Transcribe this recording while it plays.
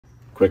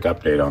quick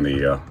update on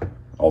the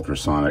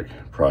Ultrasonic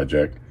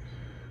project.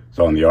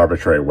 So on the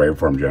arbitrary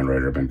waveform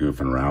generator I've been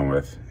goofing around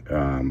with,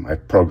 I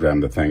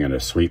programmed the thing in a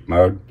sweep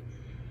mode.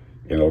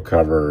 It'll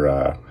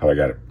cover, how I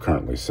got it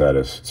currently set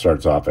is, it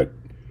starts off at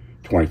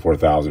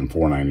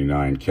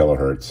 24,499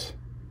 kilohertz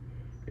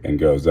and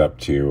goes up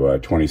to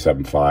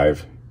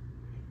 27.5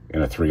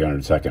 in a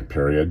 300-second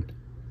period.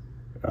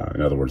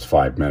 In other words,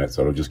 5 minutes.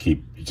 So it'll just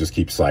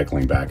keep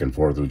cycling back and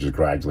forth. It'll just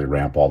gradually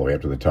ramp all the way up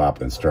to the top,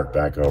 then start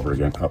back over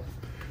again. Oh,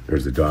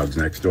 there's the dogs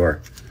next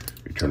door.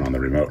 We turn on the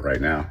remote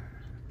right now.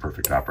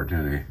 Perfect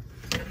opportunity.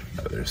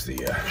 There's the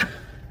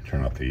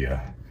turn off the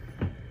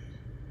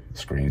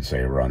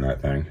screensaver on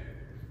that thing.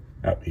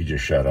 Oh, he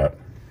just shut up.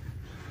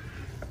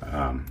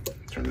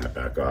 Turn that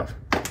back off.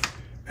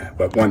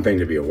 But one thing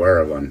to be aware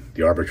of on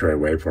the arbitrary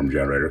waveform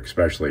generator,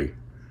 especially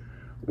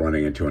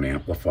running into an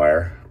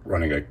amplifier,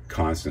 running a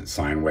constant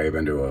sine wave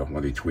into one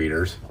of these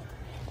tweeters,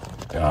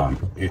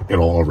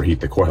 it'll overheat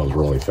the coils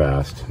really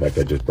fast. Like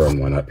I just burned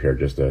one up here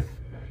just a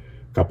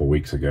couple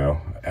weeks ago.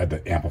 I had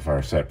the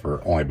amplifier set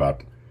for only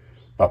about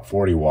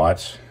 40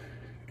 watts,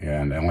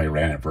 and I only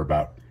ran it for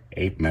about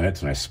 8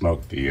 minutes, and I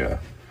smoked the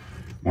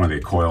one of the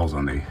coils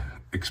on the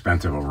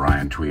expensive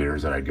Orion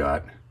tweeters that I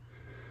got.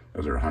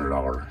 Those are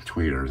 $100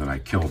 tweeters, and I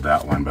killed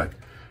that one. But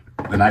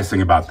the nice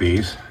thing about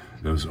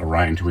those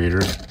Orion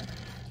tweeters,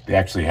 they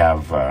actually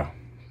have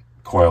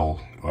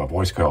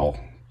voice coil.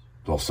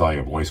 They'll sell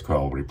you voice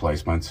coil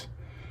replacements.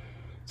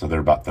 So they're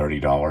about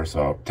 $30.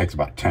 So it takes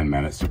about 10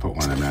 minutes to put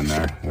one of them in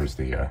there. There's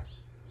the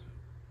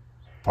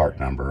part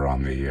number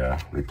on the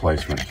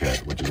replacement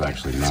kit, which is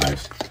actually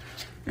nice.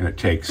 And it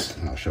takes,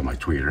 I'll show my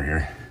tweeter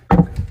here.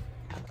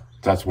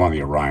 That's one of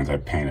the Orions. I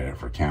painted it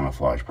for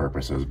camouflage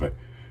purposes, but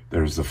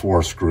there's the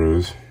 4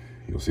 screws.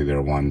 You'll see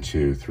there 1,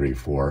 2, 3,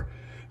 4.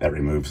 That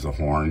removes the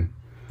horn.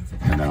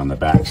 And then on the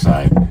back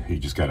side, you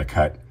just got to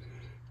cut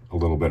a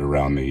little bit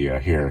around the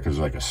here, because there's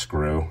like a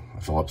screw,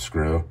 a Phillips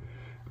screw,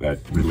 that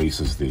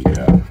releases the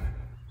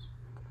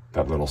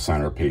that little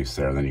centerpiece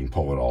there, and then you can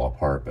pull it all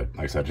apart. But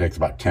like I said, it takes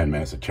about 10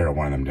 minutes to tear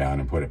one of them down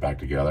and put it back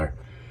together.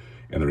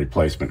 And the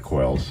replacement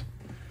coils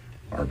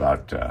are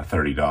about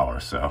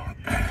 $30, so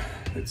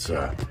it's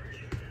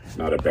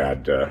not a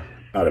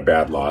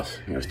bad loss.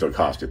 You know, it still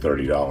cost you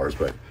 $30.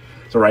 But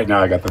so right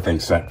now I got the thing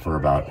set for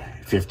about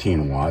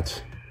 15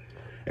 watts.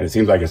 And it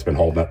seems like it's been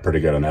holding up pretty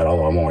good on that,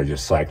 although I'm only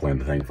just cycling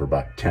the thing for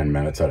about 10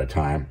 minutes at a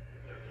time.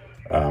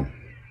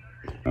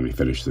 Let me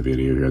finish the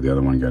video here. The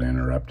other one got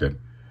interrupted.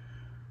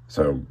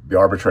 So the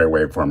arbitrary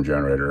waveform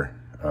generator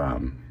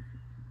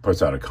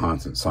puts out a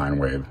constant sine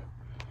wave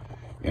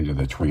into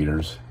the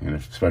tweeters. And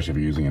especially if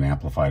you're using an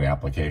amplified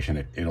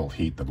application, it'll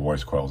heat the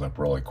voice coils up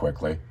really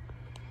quickly.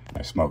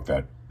 I smoked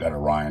that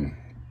Orion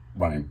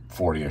running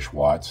 40-ish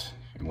watts.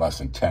 In less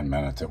than 10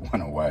 minutes, it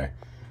went away.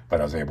 But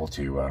I was able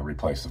to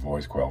replace the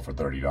voice coil for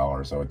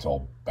 $30, so it's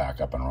all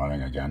back up and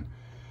running again.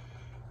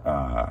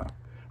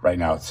 Right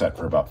now it's set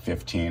for about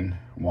 15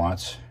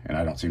 watts, and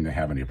I don't seem to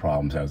have any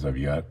problems as of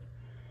yet.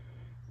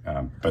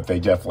 But they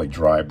definitely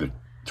drive the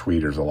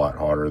tweeters a lot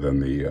harder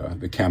than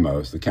the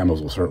chemos. The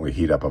chemos will certainly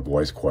heat up a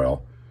voice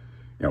coil,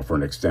 you know, for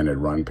an extended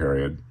run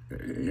period,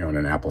 you know, in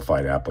an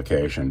amplified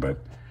application. But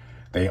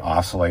they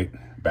oscillate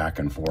back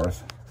and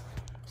forth.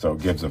 So it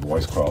gives the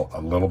voice coil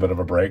a little bit of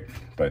a break,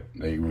 but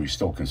we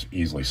still can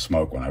easily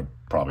smoke one. I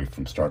probably,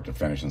 from start to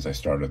finish, since I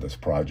started this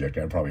project,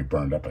 I probably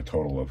burned up a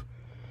total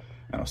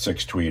of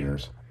 6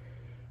 tweeters.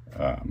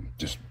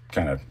 Just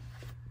kind of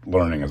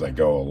learning as I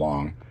go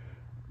along.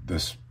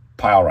 This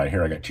pile right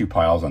here, I got 2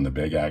 piles on the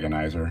big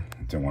agonizer.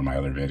 It's in one of my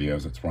other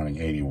videos. It's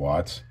running 80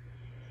 watts.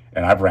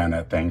 And I've ran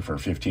that thing for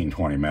 15,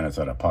 20 minutes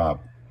at a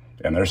pop,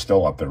 and they're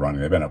still up there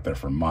running. They've been up there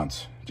for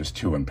months, just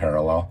 2 in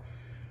parallel.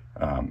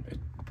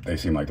 They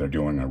seem like they're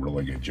doing a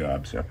really good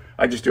job. So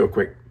I just do a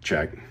quick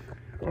check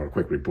or a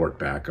quick report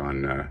back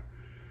on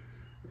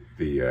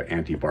the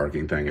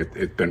anti-barking thing.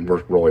 It's been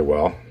worked really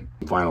well.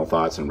 Final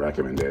thoughts and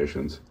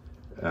recommendations.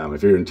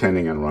 If you're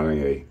intending on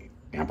running a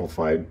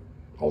amplified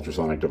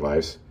ultrasonic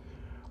device,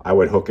 I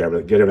would get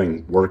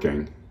everything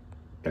working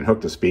and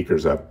hook the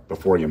speakers up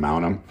before you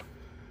mount them,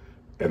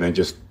 and then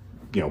just,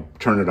 you know,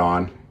 turn it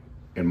on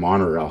and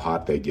monitor how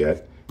hot they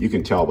get. You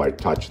can tell by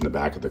touching the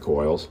back of the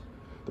coils,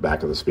 the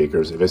back of the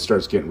speakers. If it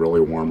starts getting really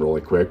warm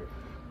really quick,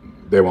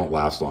 they won't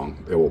last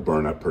long. They will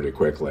burn up pretty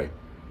quickly.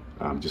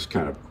 Just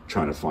kind of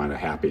trying to find a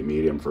happy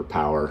medium for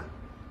power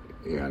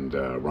and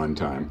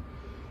runtime.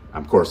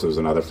 Of course, there's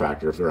another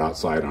factor. If they're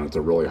outside on it's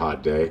a really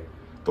hot day,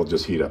 they'll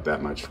just heat up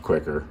that much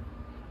quicker.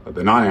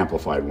 The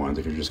non-amplified ones,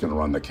 if you're just going to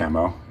run the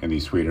chemo in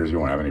these tweeters, you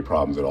won't have any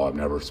problems at all. I've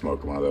never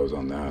smoked one of those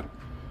on that.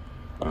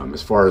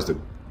 As far as the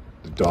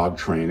dog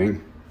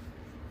training,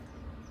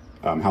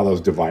 how those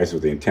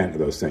devices, the intent of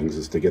those things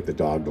is to get the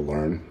dog to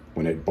learn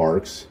when it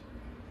barks,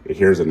 it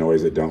hears a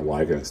noise it don't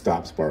like and it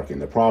stops barking.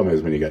 The problem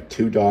is when you got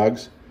 2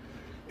 dogs,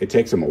 it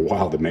takes them a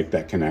while to make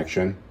that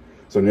connection.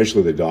 So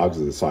initially the dogs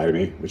at the side of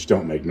me, which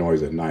don't make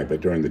noise at night, but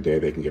during the day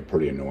they can get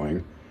pretty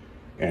annoying.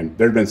 And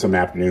there've been some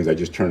afternoons I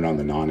just turned on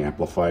the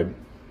non-amplified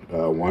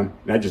one,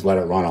 and I just let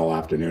it run all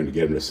afternoon to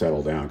get them to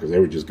settle down, because they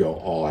would just go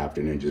all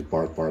afternoon, just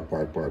bark, bark,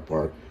 bark, bark,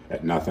 bark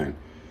at nothing.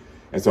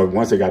 And so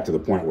once they got to the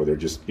point where they're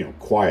just,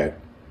 quiet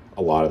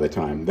a lot of the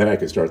time, then I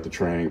could start the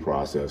training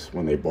process.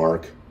 When they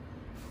bark,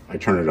 I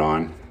turn it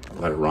on,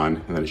 let it run,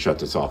 and then it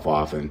shuts itself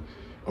off. And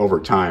over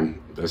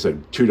time, I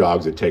said 2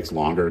 dogs, it takes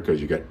longer,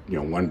 because you get,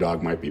 one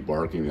dog might be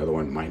barking, the other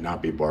one might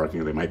not be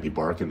barking, or they might be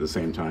barking at the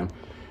same time.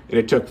 And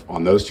it took,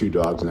 on those 2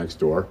 dogs next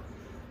door,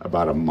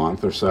 about a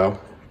month or so.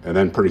 And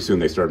then pretty soon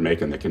they started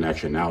making the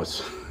connection. Now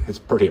it's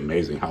pretty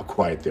amazing how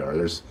quiet they are.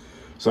 There's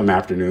some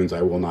afternoons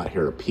I will not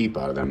hear a peep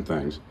out of them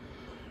things.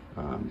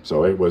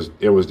 So it was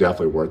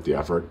definitely worth the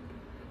effort.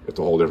 It's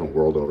a whole different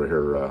world over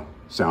here,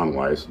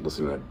 sound-wise,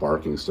 listening to that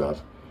barking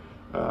stuff.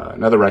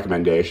 Another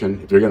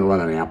recommendation, if you're going to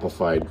run an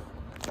amplified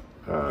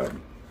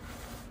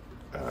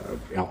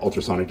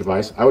ultrasonic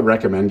device, I would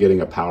recommend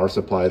getting a power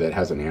supply that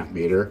has an amp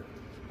meter,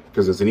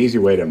 because it's an easy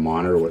way to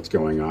monitor what's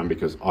going on,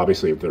 because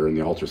obviously if they're in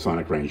the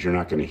ultrasonic range, you're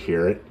not going to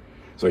hear it.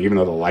 So even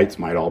though the lights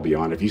might all be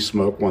on, if you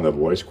smoke one of the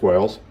voice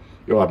coils,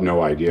 you'll have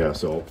no idea.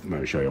 So I'm going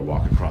to show you a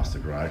walk across the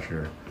garage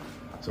here.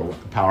 So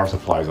the power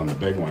supply's on the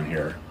big one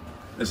here.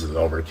 This is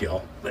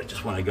overkill, but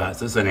just when I got,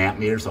 so this is an amp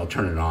meter, so I'll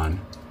turn it on.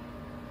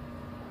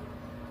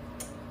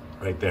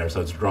 Right there,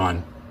 so it's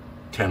drawn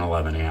 10,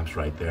 11 amps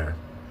right there.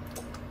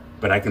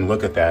 But I can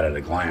look at that at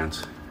a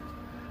glance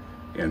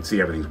and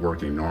see everything's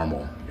working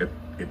normal.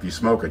 If you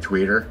smoke a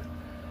tweeter,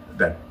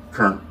 that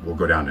current will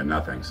go down to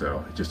nothing.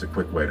 So it's just a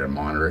quick way to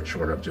monitor it,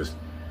 short of just,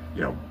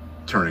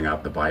 turning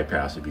out the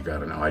bypass if you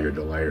got an audio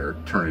delay, or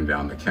turning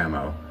down the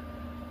chemo,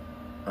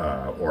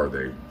 or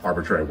the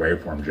arbitrary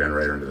waveform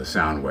generator into the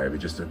sound wave.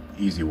 It's just an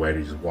easy way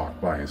to just walk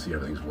by and see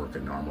everything's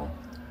working normal.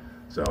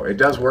 So it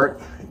does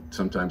work.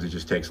 Sometimes it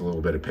just takes a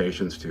little bit of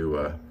patience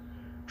to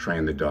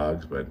train the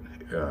dogs, but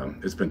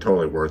it's been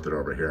totally worth it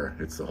over here.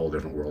 It's a whole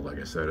different world, like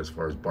I said, as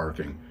far as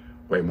barking,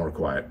 way more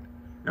quiet.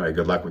 Anyway,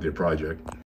 good luck with your project.